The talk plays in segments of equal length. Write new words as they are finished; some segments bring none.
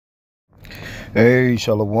Hey,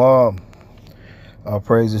 Shalom. All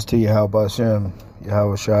praises to Yahweh Hashem,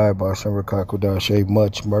 Yahweh Shai, Bashem Rakakodashe.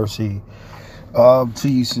 Much mercy to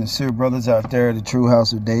you sincere brothers out there, the true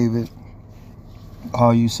house of David.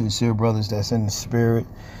 All you sincere brothers that's in the spirit,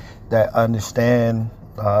 that understand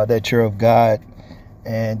that you're of God,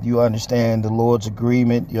 and you understand the Lord's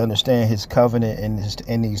agreement, you understand his covenant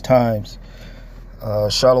in these times.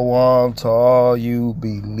 Shalom to all you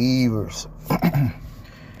believers.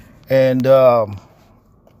 And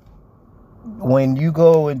when you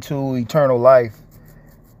go into eternal life,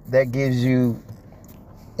 that gives you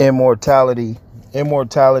immortality.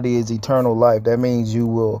 Immortality is eternal life. That means you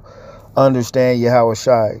will understand Yahweh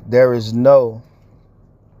Shai. There is no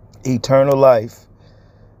eternal life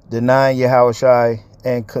denying Yahweh Shai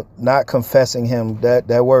and not confessing him.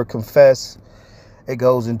 That word confess, it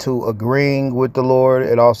goes into agreeing with the Lord.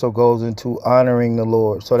 It also goes into honoring the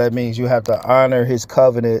Lord. So that means you have to honor his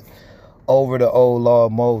covenant over the old law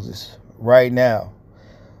of Moses right now.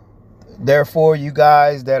 Therefore, you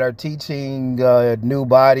guys that are teaching new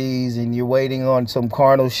bodies and you're waiting on some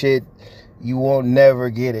carnal shit, you won't never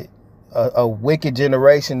get it. A wicked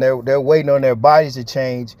generation, they're waiting on their bodies to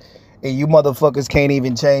change, and you motherfuckers can't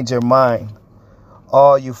even change your mind.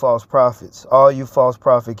 All you false prophets, all you false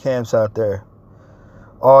prophet camps out there,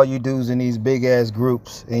 all you dudes in these big ass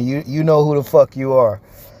groups, and you know who the fuck you are.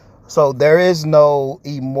 So there is no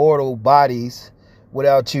immortal bodies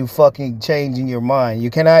without you fucking changing your mind. You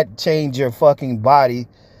cannot change your fucking body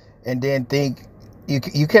and then think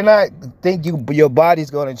you cannot think your body's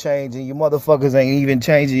gonna change and you motherfuckers ain't even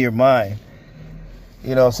changing your mind.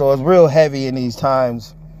 You know, so it's real heavy in these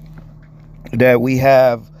times that we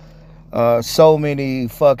have so many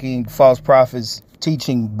fucking false prophets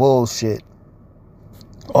teaching bullshit.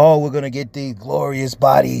 Oh, we're gonna get these glorious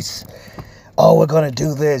bodies. Oh, we're gonna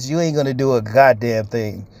do this. You ain't gonna do a goddamn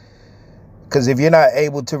thing. Because if you're not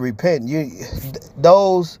able to repent,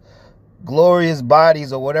 those glorious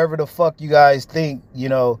bodies or whatever the fuck you guys think, you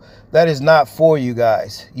know, that is not for you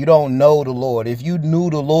guys. You don't know the Lord. If you knew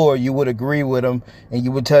the Lord, you would agree with him and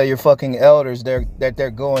you would tell your fucking elders that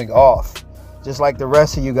they're going off. Just like the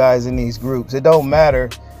rest of you guys in these groups. It don't matter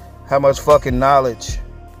how much fucking knowledge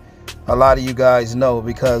a lot of you guys know,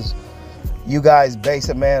 because you guys base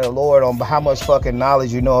a man of the Lord on how much fucking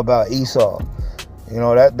knowledge you know about Esau. You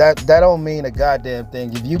know, that don't mean a goddamn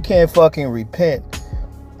thing. If you can't fucking repent,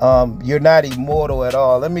 you're not immortal at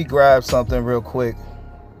all. Let me grab something real quick,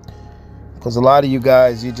 because a lot of you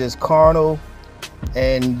guys, you're just carnal,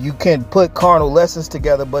 and you can put carnal lessons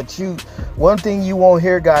together, but one thing you won't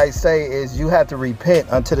hear guys say is you have to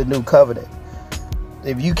repent unto the new covenant.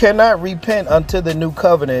 If you cannot repent unto the new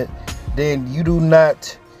covenant, then you do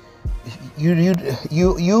not,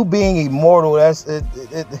 you being immortal,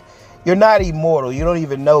 you're not immortal. You don't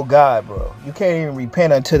even know God, bro. You can't even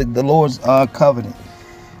repent unto the Lord's covenant.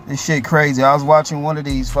 This shit crazy. I was watching one of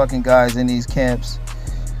these fucking guys in these camps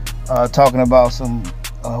talking about some,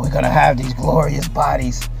 we're gonna have these glorious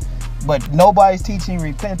bodies, but nobody's teaching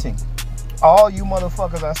repenting. All you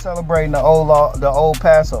motherfuckers are celebrating the old law, the old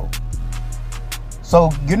Passover.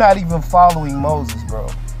 So you're not even following Moses, bro.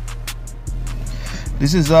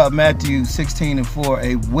 This is Matthew 16:4.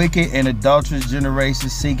 A wicked and adulterous generation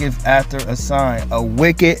seeketh after a sign. A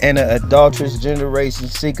wicked and an adulterous generation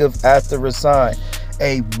seeketh after a sign.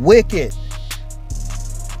 A wicked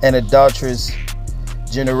and adulterous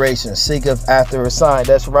generation seeketh after a sign.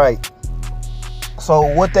 That's right. So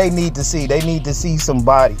what they need to see, they need to see some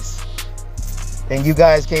bodies. And you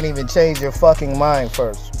guys can't even change your fucking mind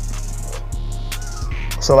first.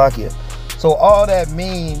 Salakia. So all that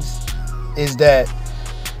means is that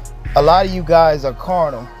a lot of you guys are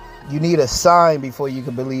carnal. You need a sign before you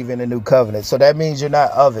can believe in the new covenant. So that means you're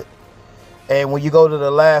not of it. And when you go to the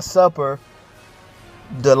Last Supper,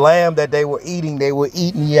 the lamb that they were eating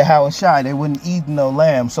Yahweh Shai. They wouldn't eat no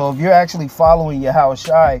lamb. So if you're actually following Yahweh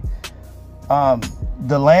Shai,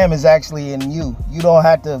 the lamb is actually in you. You don't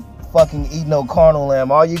have to fucking eat no carnal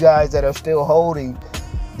lamb. All you guys that are still holding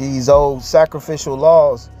these old sacrificial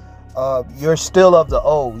laws, you're still of the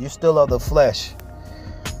old. You're still of the flesh.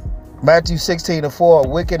 Matthew 16:4, a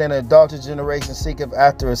wicked and adulterous generation seeketh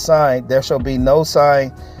after a sign. There shall be no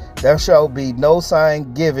sign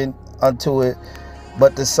given unto it,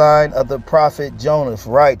 but the sign of the prophet Jonas.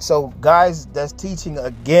 Right. So guys that's teaching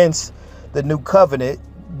against the new covenant,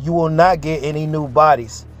 you will not get any new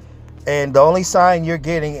bodies. And the only sign you're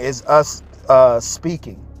getting is us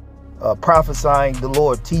speaking, prophesying the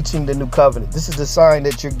Lord, teaching the new covenant. This is the sign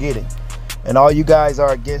that you're getting. And all you guys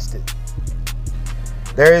are against it.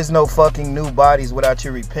 There is no fucking new bodies without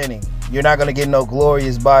you repenting. You're not going to get no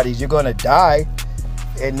glorious bodies. You're going to die.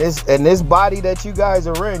 in this body that you guys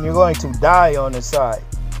are in, you're going to die on the side.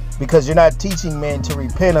 Because you're not teaching men to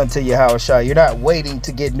repent unto Yahushua. You're not waiting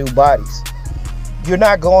to get new bodies. You're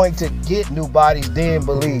not going to get new bodies, then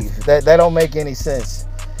believe. That don't make any sense.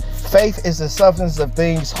 Faith is the substance of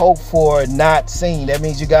things hoped for, not seen. That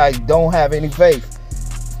means you guys don't have any faith.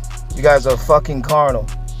 You guys are fucking carnal.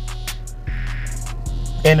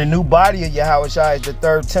 And the new body of Yahushua is the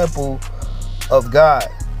third temple of God.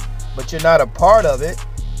 But you're not a part of it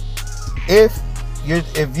if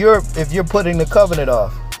you're putting the covenant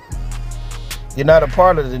off. You're not a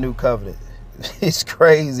part of the new covenant. It's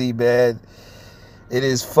crazy, man. It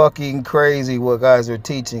is fucking crazy what guys are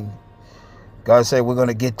teaching. God said we're going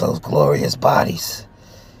to get those glorious bodies.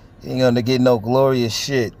 You ain't going to get no glorious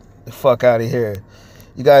shit. The fuck out of here.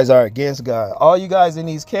 You guys are against God. All you guys in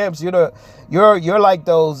these camps, you're like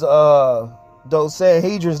those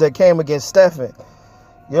Sanhedrins that came against Stephen.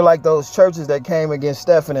 You're like those churches that came against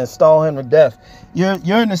Stephen and stoned him to death.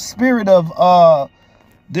 You're in the spirit of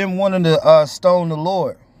them wanting to stone the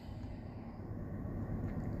Lord.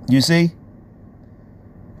 You see?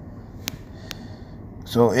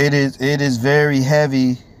 So it is very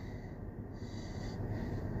heavy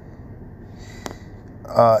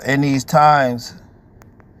in these times.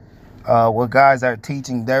 What guys are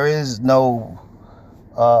teaching, there is no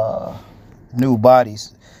new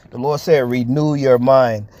bodies. The Lord said, renew your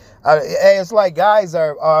mind. It's like guys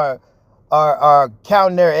are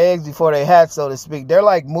counting their eggs before they hatch, so to speak. They're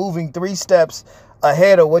like moving 3 steps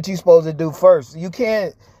ahead of what you're supposed to do first. You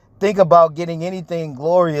can't think about getting anything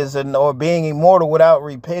glorious or being immortal without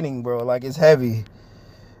repenting, bro. Like, it's heavy.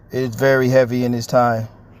 It's very heavy in this time.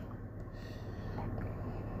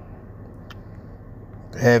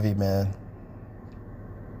 Heavy, man.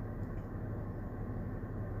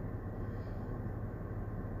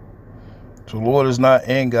 So the Lord is not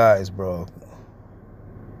in guys, bro.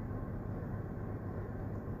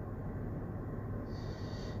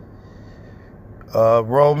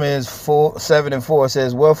 Romans 7:4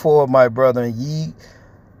 says, wherefore, my brethren, ye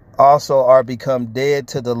also are become dead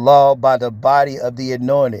to the law by the body of the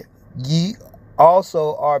anointed. Ye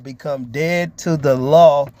also are become dead to the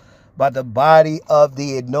law by the body of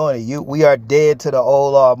the anointed. We are dead to the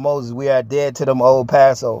old law of Moses. We are dead to them old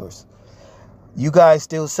Passovers. You guys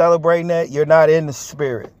still celebrating that? You're not in the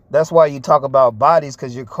spirit. That's why you talk about bodies,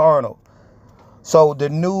 because you're carnal. So the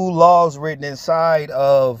new laws written inside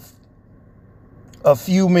of a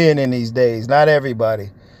few men in these days, not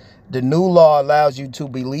everybody. The new law allows you to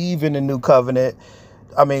believe in the new covenant.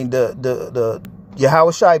 I mean, the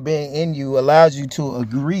Yahushua being in you allows you to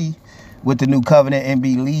agree with the new covenant and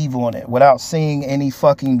believe on it without seeing any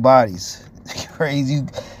fucking bodies. Crazy.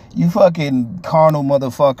 You fucking carnal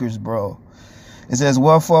motherfuckers, bro. It says,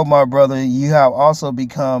 wherefore, my brother, you have also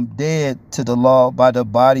become dead to the law by the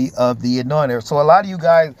body of the anointed. So a lot of you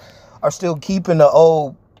guys are still keeping the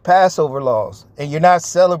old Passover laws, and you're not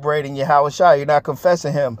celebrating Yahushua. You're not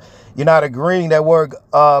confessing him. You're not agreeing. That word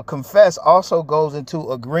confess also goes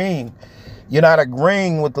into agreeing. You're not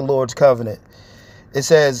agreeing with the Lord's covenant. It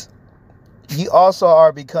says, ye also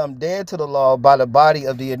are become dead to the law by the body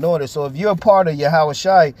of the anointed. So if you're a part of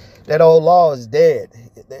Yahushua, that old law is dead.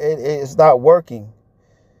 It's not working,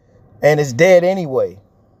 and it's dead anyway.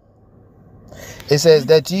 It says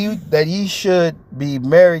that ye should be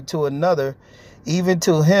married to another, even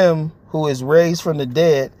to him who is raised from the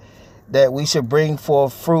dead, that we should bring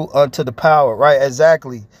forth fruit unto the power. Right?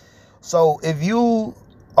 Exactly. So if you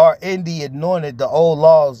are in the anointed, the old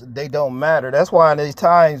laws, they don't matter. That's why in these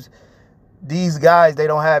times, these guys, they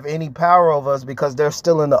don't have any power over us, because they're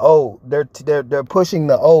still in the old. They're pushing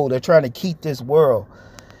the old. They're trying to keep this world.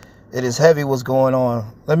 It is heavy what's going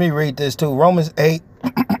on. Let me read this too. Romans 8.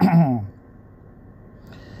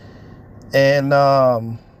 And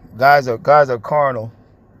guys are carnal.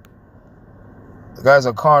 Guys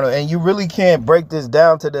are carnal, and you really can't break this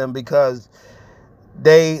down to them, because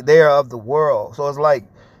they are of the world. So it's like,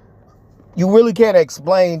 you really can't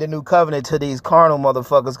explain the new covenant to these carnal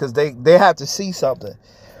motherfuckers, because they have to see something.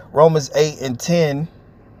 Romans 8:10.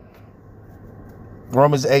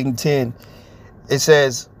 Romans 8:10. It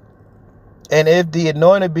says, and if the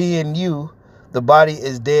anointed be in you, the body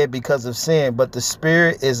is dead because of sin, but the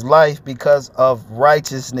spirit is life because of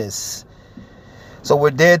righteousness. So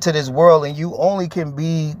we're dead to this world, and you only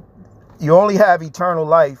have eternal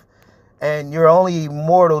life, and you're only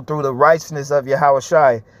immortal through the righteousness of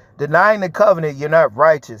Yahushua. Denying the covenant, you're not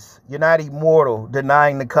righteous. You're not immortal,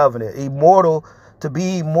 denying the covenant. To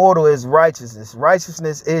be immortal is righteousness.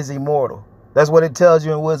 Righteousness is immortal. That's what it tells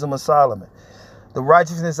you in Wisdom of Solomon. The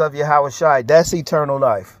righteousness of Yahushua, that's eternal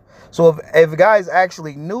life. So if guys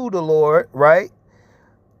actually knew the Lord, right,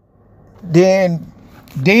 then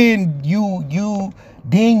you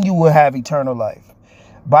will have eternal life.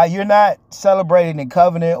 By you're not celebrating the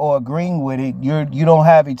covenant or agreeing with it, you don't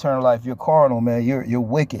have eternal life. You're carnal, man. You're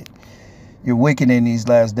wicked. You're wicked in these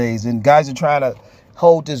last days, and guys are trying to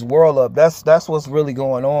hold this world up. That's what's really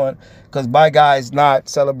going on. Because by guys not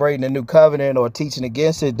celebrating the new covenant or teaching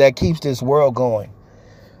against it, that keeps this world going.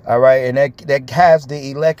 All right, and that has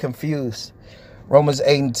the elect confused. Romans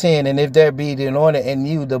 8:10, and if there be the anointed in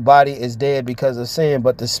you, the body is dead because of sin,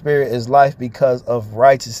 but the spirit is life because of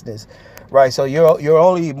righteousness. Right, so you're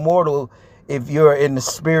only immortal if you're in the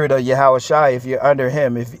spirit of Yahushua, if you're under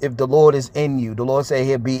him, if the Lord is in you. The Lord said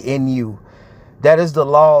he'll be in you. That is the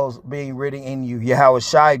laws being written in you,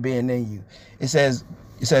 Yahushua being in you. It says,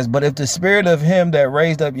 but if the spirit of him that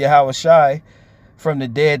raised up Yahushua from the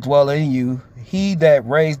dead dwell in you, he that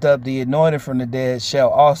raised up the anointed from the dead shall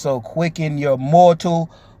also quicken your mortal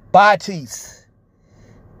bodies.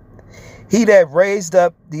 He that raised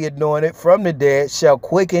up the anointed from the dead shall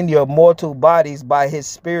quicken your mortal bodies by his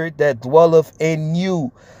spirit that dwelleth in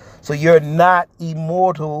you. So you're not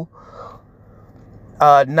immortal,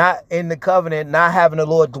 not in the covenant, not having the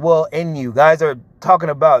Lord dwell in you. Guys are talking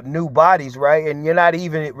about new bodies, right? And you're not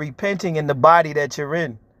even repenting in the body that you're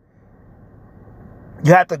in.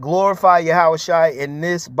 You have to glorify Yahushua in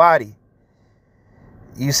this body.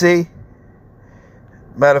 You see?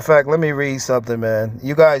 Matter of fact, let me read something, man.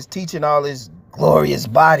 You guys teaching all these glorious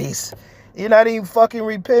bodies. You're not even fucking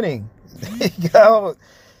repenting.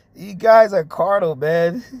 You guys are carnal,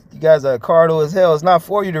 man. You guys are carnal as hell. It's not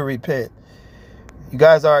for you to repent. You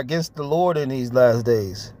guys are against the Lord in these last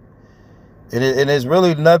days. And there's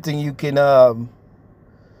really nothing you can,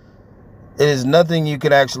 it is nothing you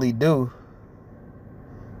can actually do.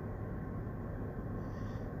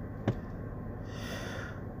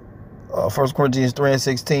 1 Corinthians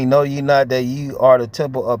 3:16, know ye not that ye are the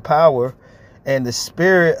temple of power, and the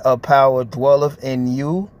spirit of power dwelleth in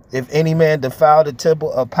you? If any man defile the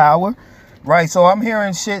temple of power. Right, so I'm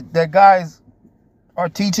hearing shit that guys are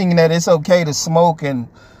teaching that it's okay to smoke and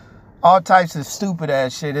all types of stupid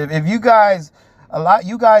ass shit. If you guys,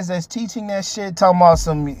 you guys that's teaching that shit, talking about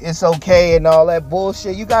some it's okay and all that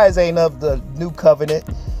bullshit, you guys ain't of the new covenant.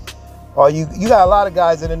 Or you got a lot of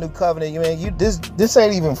guys in the new covenant. This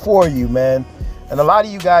ain't even for you, man. And a lot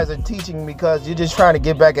of you guys are teaching because you're just trying to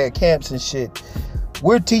get back at camps and shit.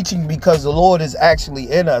 We're teaching because the Lord is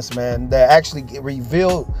actually in us, man. That actually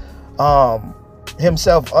revealed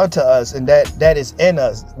himself unto us, and that is in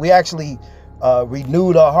us. We actually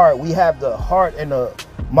renewed our heart. We have the heart and the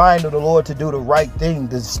mind of the Lord to do the right thing.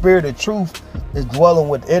 The spirit of truth is dwelling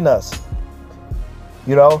within us.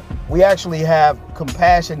 You know, we actually have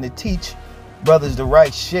compassion to teach brothers the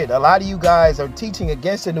right shit. A lot of you guys are teaching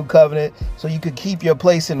against the new covenant so you could keep your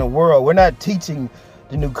place in the world. We're not teaching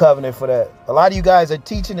the new covenant for that. A lot of you guys are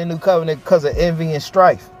teaching the new covenant because of envy and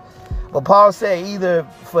strife. But Paul said either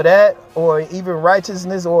for that or even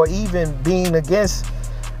righteousness or even being against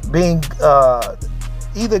being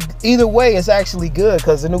either way it's actually good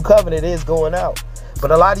because the new covenant is going out. But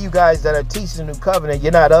a lot of you guys that are teaching the new covenant,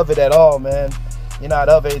 you're not of it at all, man. You're not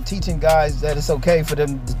of it. Teaching guys that it's okay for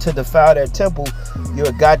them to defile their temple, you're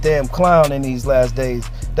a goddamn clown in these last days.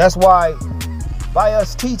 That's why by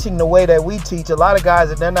us teaching the way that we teach, a lot of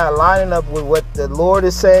guys, they're not lining up with what the Lord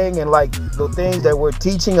is saying and like the things that we're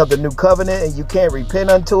teaching of the new covenant, and you can't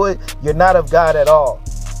repent unto it. You're not of God at all.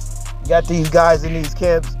 You got these guys in these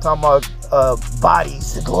camps talking about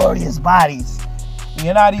bodies, the glorious bodies.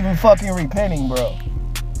 You're not even fucking repenting, bro.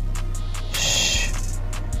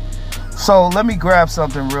 So let me grab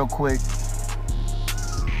something real quick.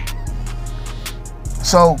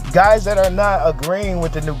 So guys that are not agreeing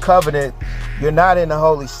with the new covenant, you're not in the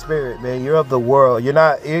Holy Spirit, man. You're of the world. You're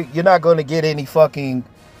not going to get any fucking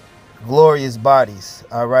glorious bodies,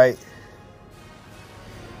 all right?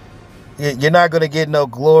 You're not going to get no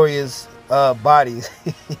glorious bodies.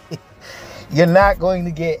 You're not going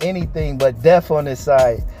to get anything but death on this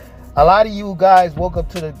side. A lot of you guys woke up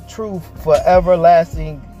to the truth for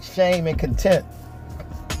everlasting shame and contempt.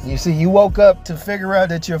 You see, you woke up to figure out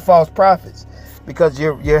that you're false prophets because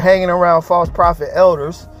you're hanging around false prophet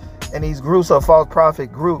elders, and these groups are false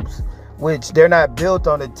prophet groups, which they're not built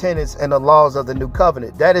on the tenets and the laws of the new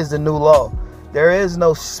covenant. That is the new law. There is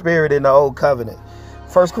no spirit in the old covenant.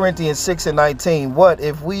 1 Corinthians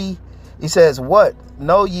 6:19. He says, what?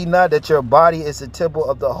 Know ye not that your body is the temple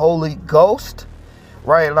of the Holy Ghost?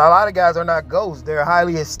 Right, and a lot of guys are not ghosts. They're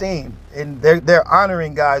highly esteemed, and they're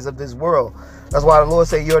honoring guys of this world. That's why the Lord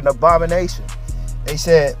said you're an abomination. They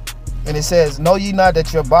said, and it says, know ye not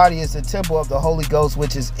that your body is the temple of the Holy Ghost,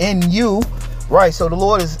 which is in you. Right, so the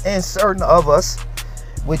Lord is in certain of us,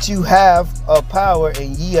 which you have of power,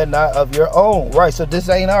 and ye are not of your own. Right, so this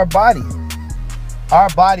ain't our body. Our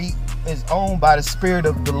body is owned by the Spirit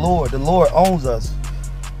of the Lord. The Lord owns us.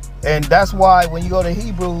 And that's why when you go to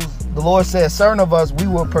Hebrews, the Lord says, certain of us, we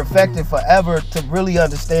were perfected forever to really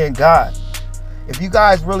understand God. If you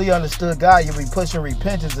guys really understood God, you'll be pushing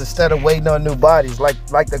repentance instead of waiting on new bodies, like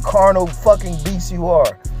the carnal fucking beast you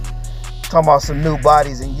are. Talking about some new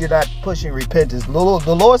bodies and you're not pushing repentance. The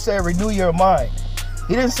Lord said, renew your mind.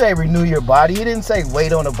 He didn't say renew your body. He didn't say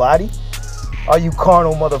wait on the body. All you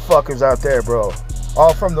carnal motherfuckers out there, bro.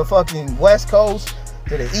 All from the fucking West Coast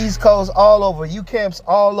to the East Coast, all over. You camps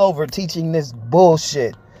all over teaching this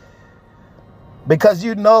bullshit. Because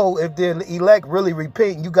you know if the elect really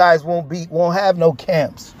repent, you guys won't have no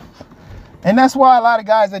camps. And that's why a lot of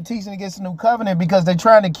guys are teaching against the new covenant, because they're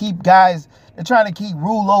trying to keep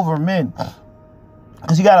rule over men.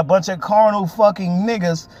 Because you got a bunch of carnal fucking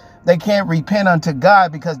niggas that can't repent unto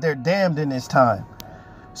God because they're damned in this time.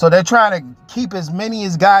 So they're trying to keep as many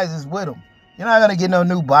as guys as with them. You're not going to get no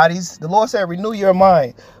new bodies. The Lord said, renew your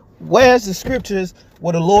mind. Where's the scriptures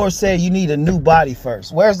where the Lord said you need a new body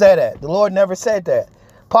first? Where's that at? The Lord never said that.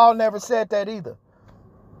 Paul never said that either.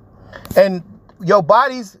 And your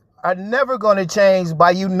bodies are never going to change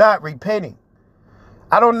by you not repenting.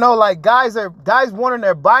 I don't know, like guys wanting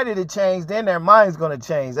their body to change, then their mind's going to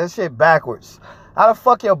change. That shit backwards. How the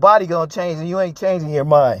fuck your body going to change and you ain't changing your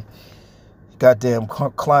mind? Goddamn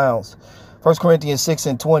clowns. 1 Corinthians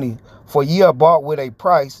 6:20. For ye are bought with a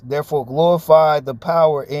price, therefore glorify the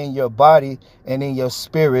power in your body and in your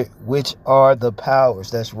spirit, which are the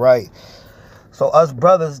powers. That's right. So us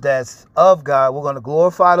brothers that's of God, we're going to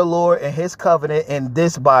glorify the Lord and his covenant in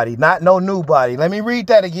this body, not no new body. Let me read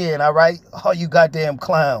that again, all right? Oh, you goddamn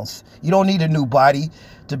clowns. You don't need a new body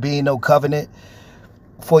to be in no covenant.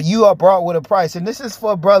 For you are bought with a price. And this is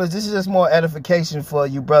for brothers. This is just more edification for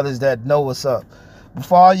you brothers that know what's up.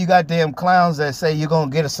 For all you goddamn clowns that say you're going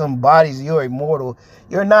to get some bodies, you're immortal.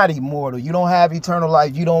 You're not immortal. You don't have eternal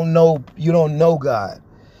life. You don't know God.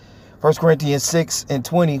 1 Corinthians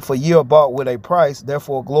 6:20, for ye are bought with a price,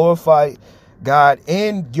 therefore glorify God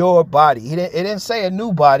in your body. It didn't say a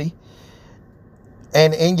new body.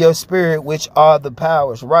 And in your spirit, which are the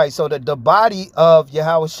powers. Right, so the body of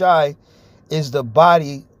Yahushua is the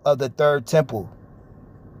body of the third temple.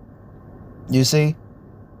 You see?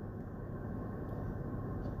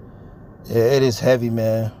 Yeah, it is heavy,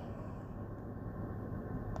 man.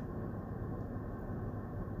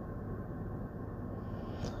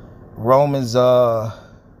 Romans 12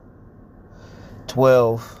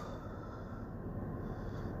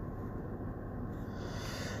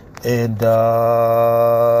 and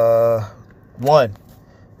 1.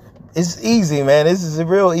 It's easy, man. This is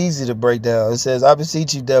real easy to break down. It says, I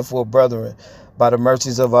beseech you, therefore, brethren, by the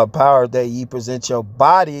mercies of our power, that ye present your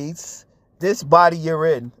bodies, this body you're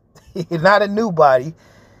in, not a new body.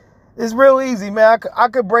 It's real easy, man. I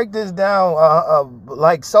could break this down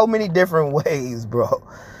like so many different ways, bro.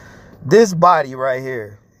 This body right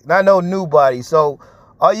here, not no new body. So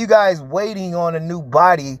are you guys waiting on a new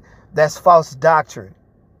body? That's false doctrine.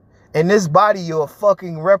 In this body, you're a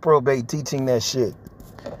fucking reprobate teaching that shit.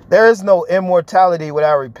 There is no immortality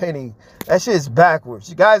without repenting. That shit is backwards.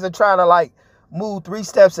 You guys are trying to like move 3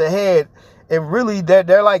 steps ahead, and really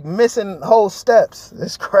they're like missing whole steps.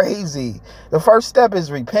 It's crazy. The first step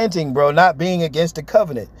is repenting, bro, not being against the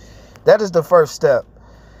covenant. That is the first step.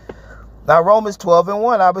 Now Romans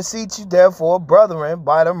 12:1, I beseech you, therefore, brethren,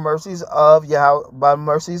 by the mercies of Yahweh, by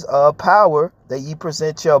mercies of power, that ye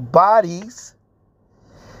present your bodies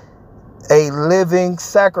a living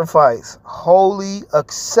sacrifice, holy,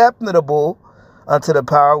 acceptable unto the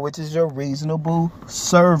power, which is your reasonable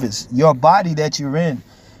service. Your body that you're in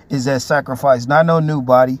is that sacrifice, not no new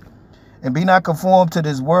body. And be not conformed to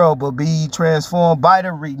this world, but be ye transformed by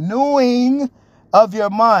the renewing of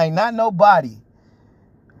your mind, not no body.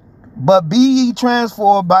 But be ye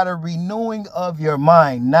transformed by the renewing of your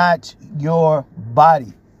mind, not your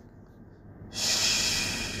body.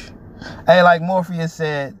 Shh. Hey, like Morpheus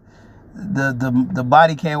said, the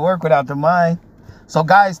body can't work without the mind. So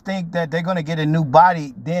guys think that they're going to get a new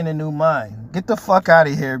body, then a new mind. Get the fuck out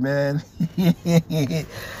of here, man.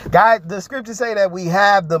 Guys, the scriptures say that we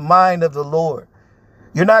have the mind of the Lord.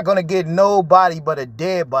 You're not going to get no body but a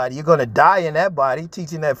dead body. You're going to die in that body,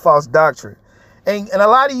 teaching that false doctrine. And a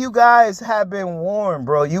lot of you guys have been warned,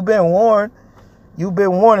 bro. You've been warned. You've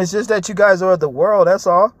been warned. It's just that you guys are of the world. That's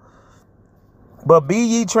all. But be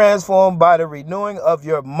ye transformed by the renewing of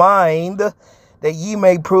your mind, that ye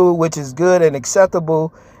may prove which is good and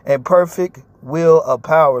acceptable and perfect will of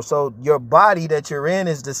power. So your body that you're in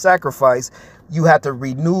is the sacrifice. you have to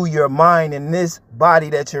renew your mind in this body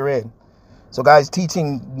that you're in. So guys,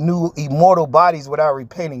 teaching new immortal bodies without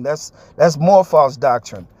repenting, that's more false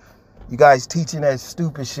doctrine. You guys teaching that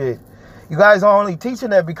stupid shit. You guys are only teaching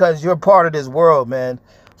that because you're part of this world, man.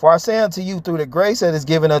 For I say unto you through the grace that is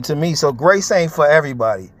given unto me. So grace ain't for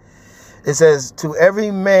everybody. It says, to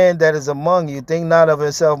every man that is among you, think not of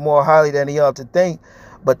himself more highly than he ought to think,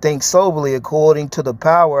 but think soberly according to the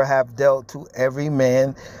power have dealt to every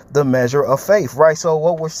man the measure of faith. Right? So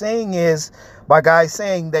what we're saying is, by guys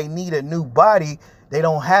saying they need a new body, they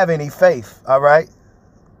don't have any faith. All right?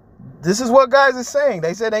 This is what guys are saying.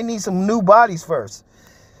 They said they need some new bodies first.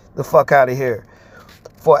 The fuck out of here.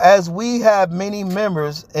 For as we have many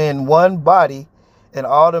members in one body, and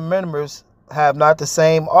all the members have not the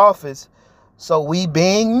same office, so we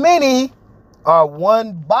being many are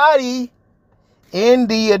one body in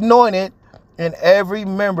the anointed, and every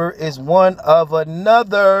member is one of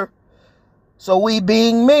another. So we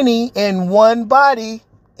being many in one body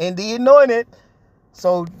in the anointed.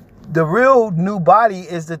 So the real new body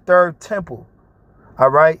is the third temple.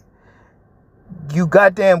 All right. You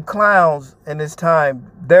goddamn clowns in this time.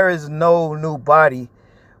 There is no new body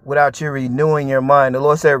without you renewing your mind. The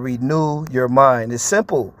Lord said, renew your mind. It's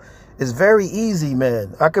simple. It's very easy,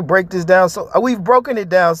 man. I could break this down. So we've broken it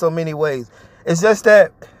down so many ways. It's just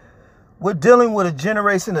that we're dealing with a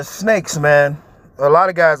generation of snakes, man. A lot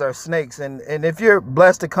of guys are snakes. And if you're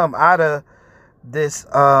blessed to come out of this,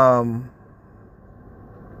 if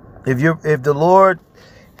the Lord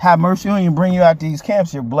have mercy on you and bring you out these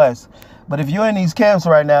camps, you're blessed. But if you're in these camps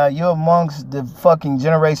right now, you're amongst the fucking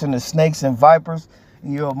generation of snakes and vipers.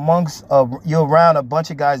 You're around a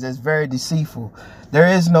bunch of guys that's very deceitful. There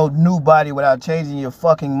is no new body without changing your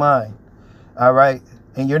fucking mind. All right?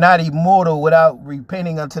 And you're not immortal without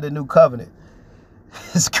repenting unto the new covenant.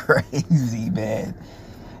 It's crazy, man.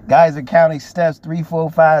 Guys are counting steps 3, 4,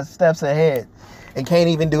 5 steps ahead and can't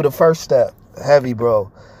even do the first step. Heavy, bro.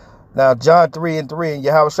 Now, John 3:3, and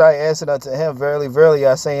Yahushua answered unto him, verily, verily,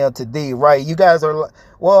 I say unto thee. Right, you guys are,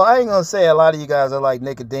 well, I ain't going to say a lot of you guys are like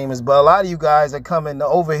Nicodemus, but a lot of you guys are coming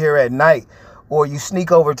over here at night, or you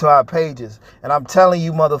sneak over to our pages. And I'm telling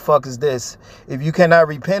you motherfuckers this, if you cannot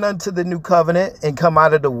repent unto the new covenant and come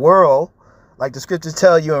out of the world, like the scriptures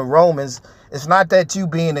tell you in Romans, it's not that you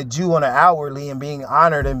being a Jew on an outwardly and being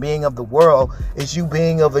honored and being of the world, it's you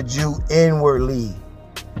being of a Jew inwardly,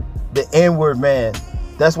 the inward man.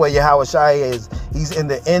 That's what Yahushua is. He's in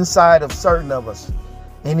the inside of certain of us.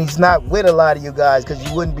 And he's not with a lot of you guys, because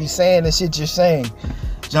you wouldn't be saying the shit you're saying.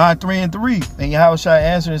 John 3:3. And Yahushua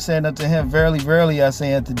answered and said unto him, verily, verily, I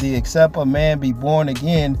say unto thee, except a man be born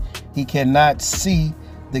again, he cannot see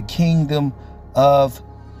the kingdom of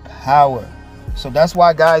power. So that's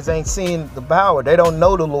why guys ain't seeing the power. They don't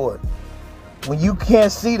know the Lord. When you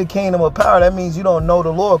can't see the kingdom of power, that means you don't know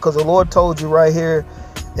the Lord, because the Lord told you right here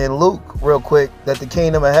in Luke, real quick, that the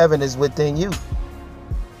kingdom of heaven is within you.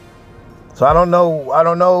 So I don't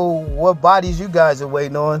know what bodies you guys are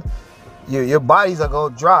waiting on. Your bodies are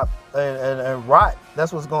gonna drop and rot.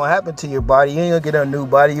 That's what's gonna happen to your body. You ain't gonna get a new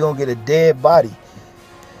body. You're gonna get a dead body.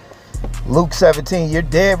 Luke 17, you're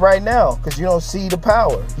dead right now because you don't see the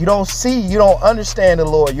power. You don't understand the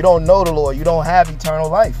Lord. You don't know the Lord. You don't have eternal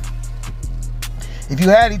life. If you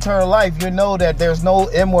had eternal life, you know that there's no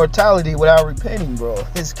immortality without repenting, bro.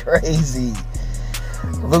 It's crazy.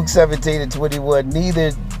 Luke 17:21,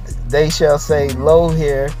 neither they shall say, lo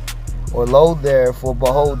here, or lo there, for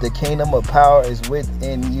behold, the kingdom of power is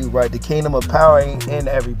within you, right? The kingdom of power ain't in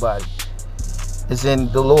everybody. It's in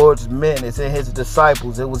the Lord's men. It's in his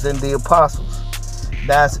disciples. It was in the apostles.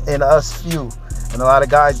 That's in us few. And a lot of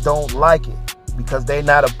guys don't like it because they're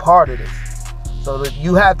not a part of this. So that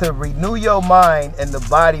you have to renew your mind in the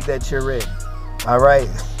body that you're in. All right?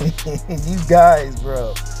 These guys,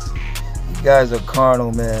 bro. You guys are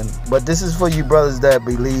carnal, man. But this is for you brothers that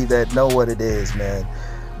believe, that know what it is, man.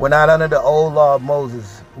 We're not under the old law of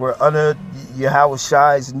Moses. We're under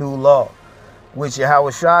Yahushua's new law. Which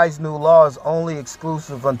Yahushua's new law is only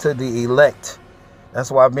exclusive unto the elect. That's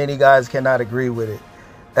why many guys cannot agree with it.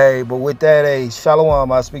 Hey, but with that, hey,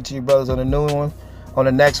 shalom. I'll speak to you brothers on the new one. On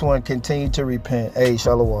the next one, continue to repent. Hey,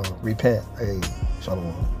 shalom. Repent. Hey,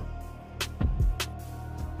 shalom.